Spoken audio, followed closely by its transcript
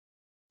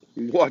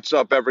What's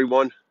up,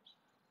 everyone?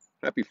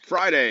 Happy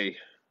Friday.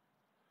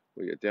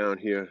 We get down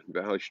here,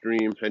 Valley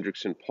Stream,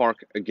 Hendrickson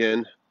Park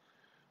again,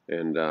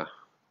 and we're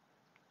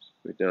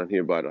down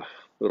here by the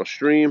little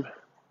stream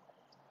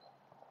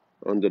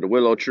under the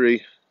willow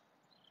tree.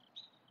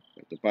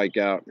 Got the bike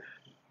out.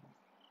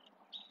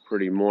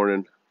 Pretty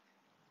morning,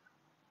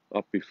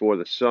 up before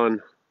the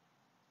sun.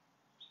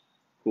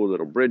 Cool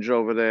little bridge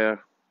over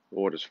there.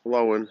 Water's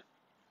flowing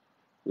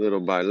little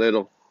by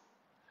little,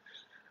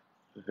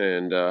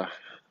 and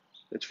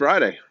it's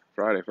Friday.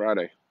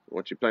 Friday.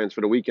 What's your plans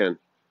for the weekend? A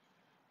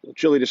little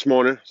chilly this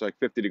morning. It's like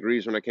 50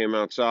 degrees when I came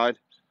outside.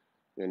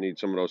 I need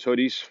some of those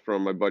hoodies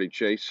from my buddy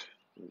Chase.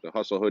 The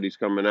Hustle hoodies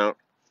coming out.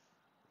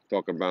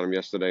 Talked about them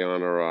yesterday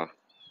on our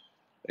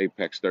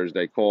Apex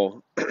Thursday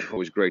call.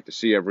 Always great to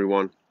see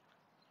everyone.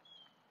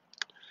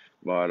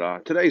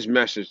 But today's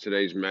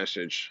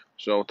message.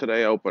 So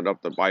today I opened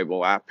up the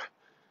Bible app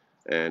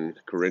and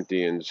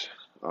Corinthians,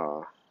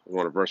 I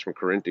want a verse from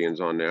Corinthians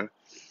on there.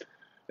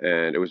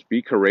 And it was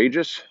be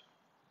courageous,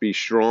 be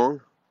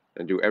strong,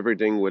 and do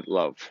everything with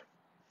love.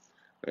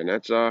 And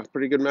that's a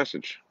pretty good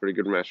message.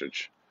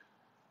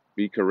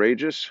 Be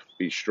courageous,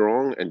 be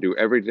strong, and do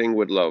everything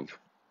with love.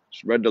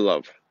 Spread the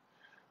love.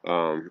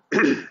 That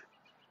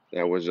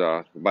was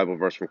a Bible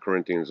verse from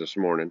Corinthians this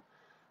morning,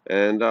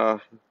 and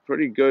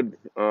pretty good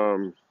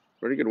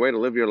way to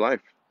live your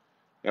life.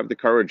 Have the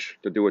courage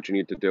to do what you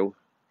need to do.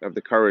 Have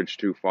the courage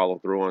to follow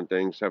through on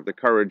things. Have the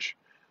courage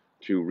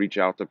to reach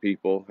out to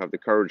people. Have the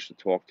courage to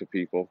talk to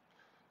people.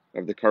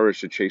 Have the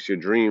courage to chase your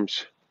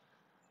dreams,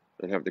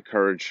 and have the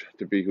courage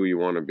to be who you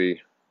want to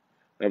be.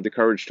 Have the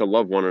courage to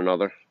love one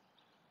another,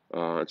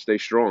 and stay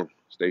strong.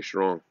 It's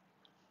real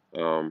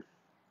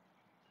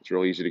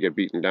easy to get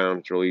beaten down.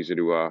 It's real easy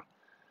to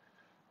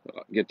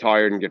get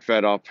tired and get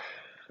fed up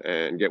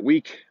and get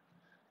weak,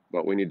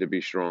 but we need to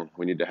be strong.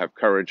 We need to have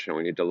courage, and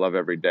we need to love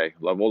every day.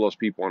 Love all those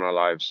people in our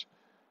lives.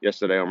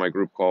 Yesterday on my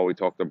group call, we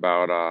talked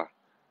about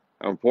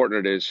how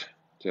important it is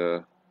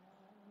to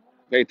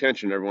pay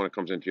attention to everyone that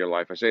comes into your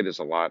life. I say this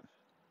a lot.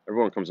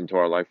 Everyone comes into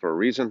our life for a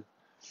reason,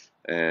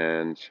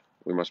 and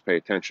we must pay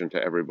attention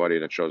to everybody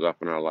that shows up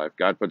in our life.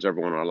 God puts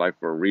everyone in our life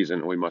for a reason,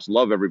 and we must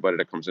love everybody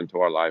that comes into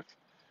our life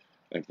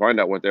and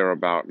find out what they're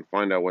about and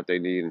find out what they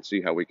need and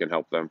see how we can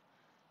help them.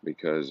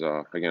 Because,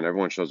 again,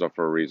 everyone shows up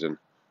for a reason.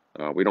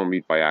 We don't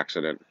meet by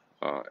accident.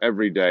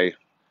 Every day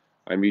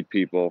I meet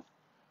people,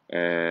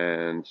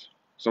 and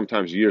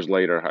sometimes years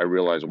later I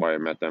realize why I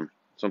met them.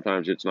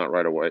 Sometimes it's not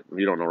right away.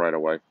 You don't know right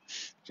away.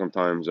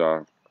 Sometimes,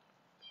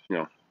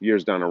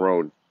 years down the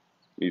road,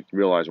 you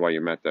realize why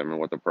you met them and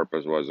what the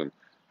purpose was and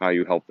how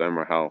you helped them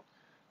or how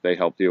they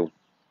helped you.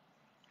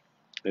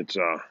 It's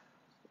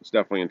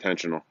definitely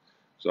intentional.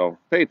 So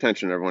pay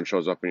attention. Everyone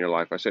shows up in your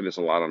life. I say this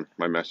a lot on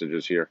my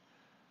messages here,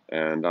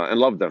 and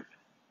love them.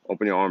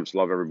 Open your arms.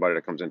 Love everybody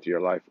that comes into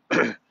your life.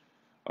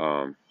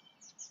 um,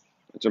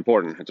 it's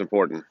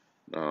important.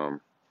 All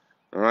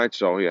right.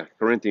 So yeah,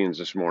 Corinthians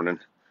this morning.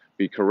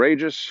 Be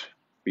courageous.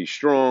 Be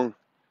strong,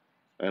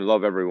 and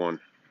love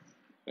everyone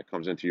that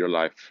comes into your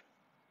life.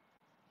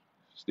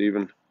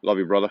 Stephen, love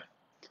you, brother.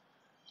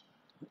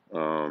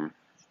 Um,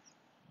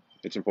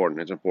 it's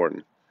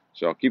important.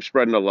 So keep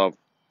spreading the love.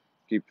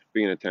 Keep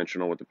being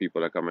intentional with the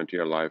people that come into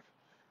your life.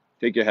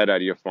 Take your head out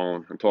of your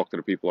phone and talk to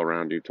the people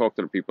around you. Talk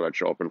to the people that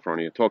show up in front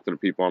of you. Talk to the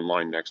people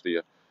online next to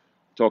you.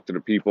 Talk to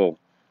the people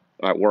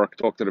at work.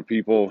 Talk to the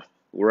people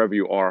wherever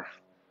you are.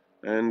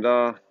 And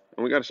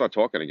we got to start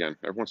talking again.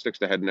 Everyone sticks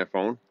their head in their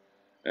phone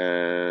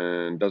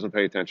and doesn't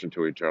pay attention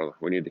to each other.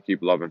 We need to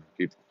keep loving,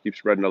 keep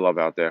spreading the love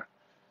out there.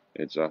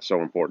 It's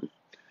so important.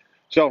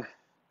 So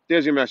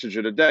there's your message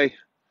of the day.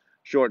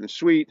 Short and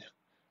sweet.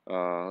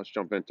 Let's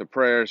jump into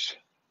prayers.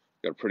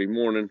 Got a pretty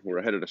morning. We're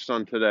ahead of the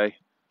sun today.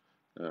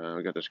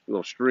 We got this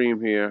little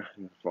stream here.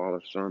 Father,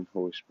 Son,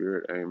 Holy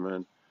Spirit,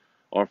 amen.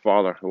 Our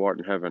Father, who art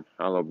in heaven,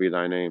 hallowed be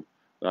thy name.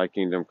 Thy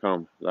kingdom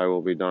come, thy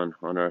will be done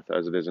on earth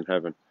as it is in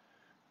heaven.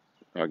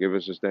 Give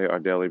us this day our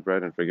daily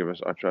bread, and forgive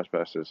us our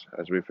trespasses,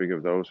 as we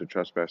forgive those who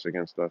trespass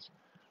against us.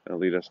 And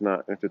lead us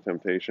not into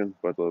temptation,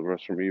 but deliver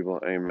us from evil.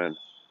 Amen.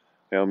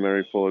 Hail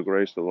Mary, full of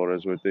grace, the Lord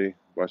is with thee.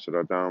 Blessed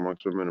art thou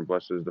amongst women, and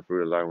blessed is the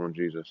fruit of thy womb,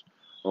 Jesus.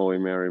 Holy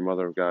Mary,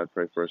 Mother of God,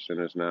 pray for us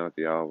sinners now at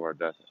the hour of our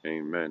death.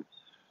 Amen.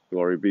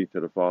 Glory be to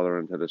the Father,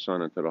 and to the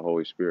Son, and to the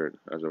Holy Spirit,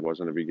 as it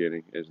was in the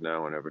beginning, is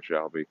now, and ever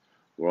shall be,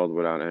 world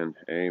without end.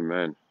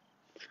 Amen.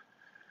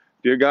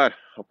 Dear God,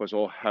 help us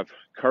all have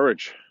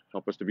courage.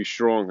 Help us to be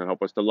strong, and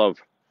help us to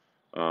love.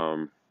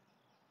 God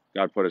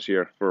put us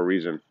here for a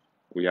reason.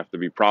 We have to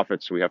be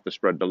prophets. We have to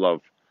spread the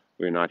love.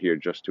 We're not here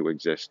just to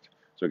exist.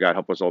 So God,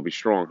 help us all be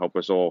strong. Help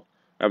us all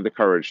have the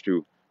courage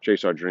to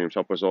chase our dreams.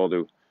 Help us all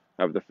to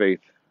have the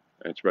faith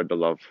and spread the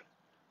love.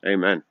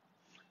 Amen.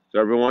 So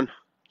everyone,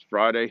 it's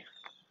Friday.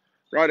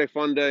 Friday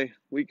fun day.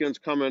 Weekend's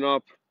coming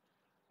up.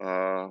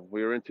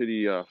 We are into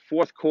the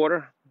fourth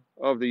quarter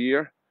of the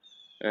year,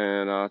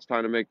 and it's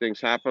time to make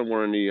things happen.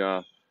 We're in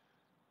the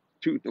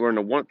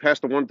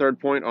past the 1/3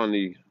 point on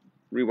the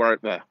We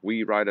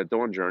Ride at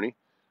Dawn journey.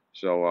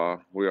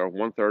 So we are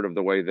 1/3 of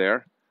the way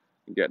there,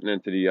 getting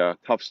into the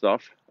tough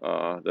stuff.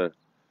 The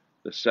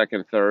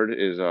second third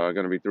is going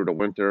to be through the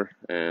winter,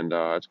 and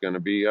it's going to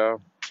be a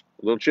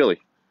little chilly.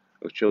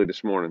 It was chilly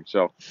this morning,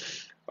 so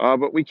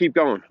but we keep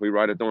going. We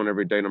ride it dawn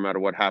every day, no matter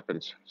what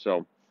happens.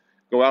 So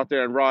go out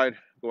there and ride.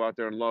 Go out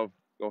there and love.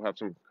 Go have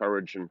some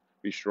courage and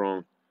be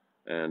strong,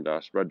 and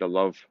spread the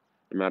love,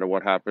 no matter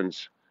what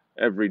happens.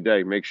 Every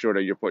day, make sure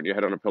that you're putting your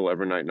head on a pillow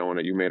every night, knowing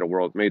that you made the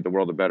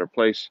world a better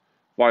place.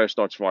 Fire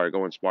starts fire.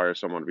 Go inspire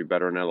someone to be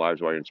better in their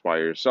lives while you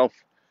inspire yourself.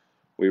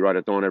 We ride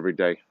it dawn every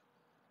day.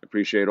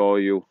 Appreciate all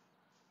of you.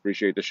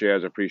 Appreciate the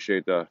shares.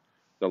 Appreciate the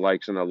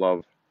likes and the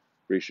love.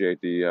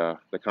 Appreciate the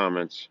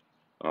comments.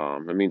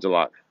 It means a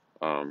lot.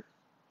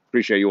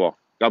 Appreciate you all.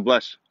 God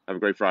bless. Have a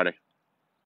great Friday.